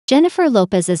Jennifer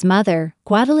Lopez's mother,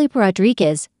 Guadalupe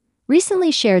Rodriguez,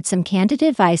 recently shared some candid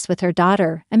advice with her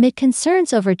daughter amid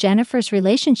concerns over Jennifer's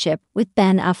relationship with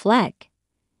Ben Affleck.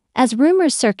 As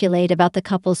rumors circulate about the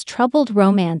couple's troubled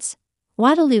romance,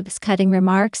 Guadalupe's cutting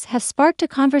remarks have sparked a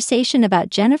conversation about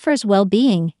Jennifer's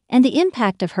well-being and the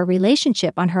impact of her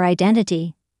relationship on her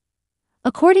identity.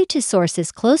 According to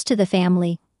sources close to the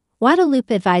family,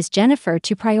 Guadalupe advised Jennifer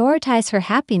to prioritize her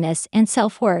happiness and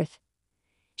self-worth.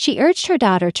 She urged her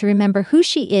daughter to remember who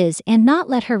she is and not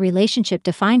let her relationship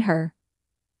define her.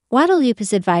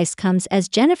 Guadalupe's advice comes as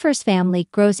Jennifer's family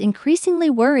grows increasingly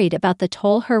worried about the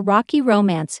toll her rocky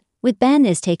romance with Ben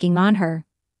is taking on her.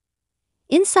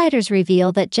 Insiders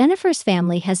reveal that Jennifer's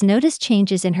family has noticed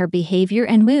changes in her behavior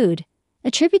and mood,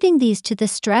 attributing these to the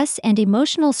stress and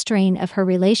emotional strain of her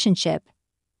relationship.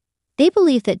 They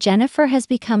believe that Jennifer has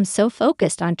become so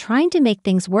focused on trying to make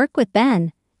things work with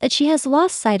Ben that she has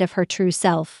lost sight of her true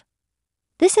self.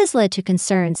 This has led to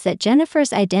concerns that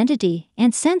Jennifer's identity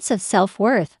and sense of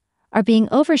self-worth are being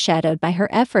overshadowed by her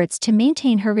efforts to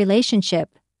maintain her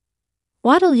relationship.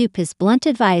 Guadalupe's blunt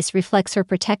advice reflects her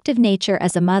protective nature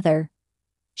as a mother.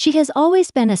 She has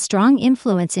always been a strong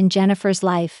influence in Jennifer's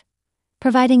life,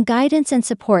 providing guidance and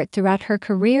support throughout her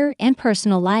career and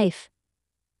personal life.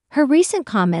 Her recent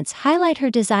comments highlight her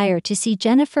desire to see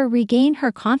Jennifer regain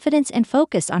her confidence and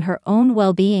focus on her own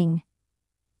well-being.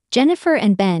 Jennifer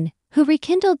and Ben, who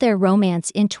rekindled their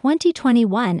romance in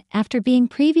 2021 after being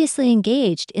previously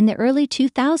engaged in the early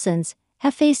 2000s,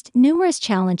 have faced numerous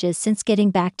challenges since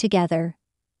getting back together.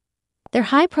 Their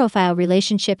high-profile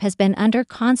relationship has been under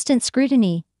constant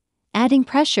scrutiny, adding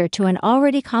pressure to an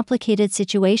already complicated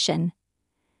situation.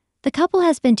 The couple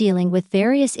has been dealing with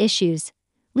various issues,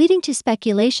 leading to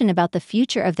speculation about the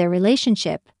future of their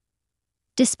relationship.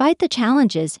 Despite the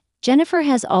challenges, Jennifer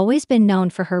has always been known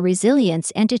for her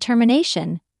resilience and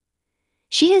determination.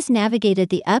 She has navigated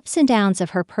the ups and downs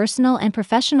of her personal and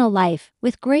professional life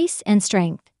with grace and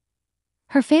strength.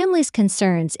 Her family's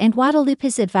concerns and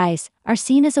Guadalupe's advice are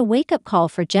seen as a wake-up call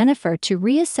for Jennifer to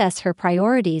reassess her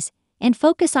priorities and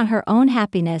focus on her own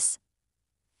happiness.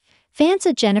 Fans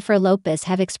of Jennifer Lopez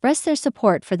have expressed their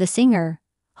support for the singer,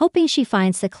 hoping she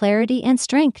finds the clarity and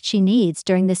strength she needs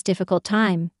during this difficult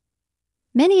time.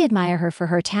 Many admire her for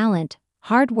her talent,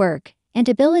 hard work, and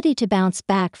ability to bounce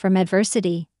back from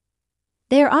adversity.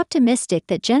 They are optimistic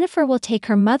that Jennifer will take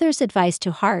her mother's advice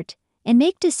to heart and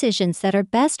make decisions that are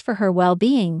best for her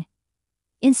well-being.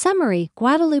 In summary,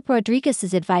 Guadalupe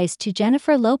Rodriguez's advice to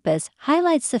Jennifer Lopez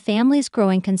highlights the family's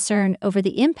growing concern over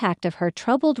the impact of her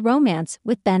troubled romance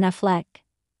with Ben Affleck.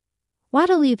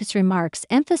 Guadalupe's remarks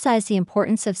emphasize the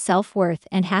importance of self-worth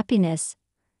and happiness,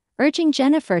 urging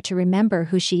Jennifer to remember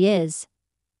who she is.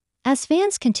 As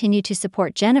fans continue to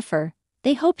support Jennifer,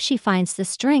 they hope she finds the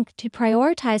strength to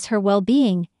prioritize her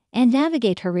well-being and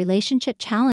navigate her relationship challenges.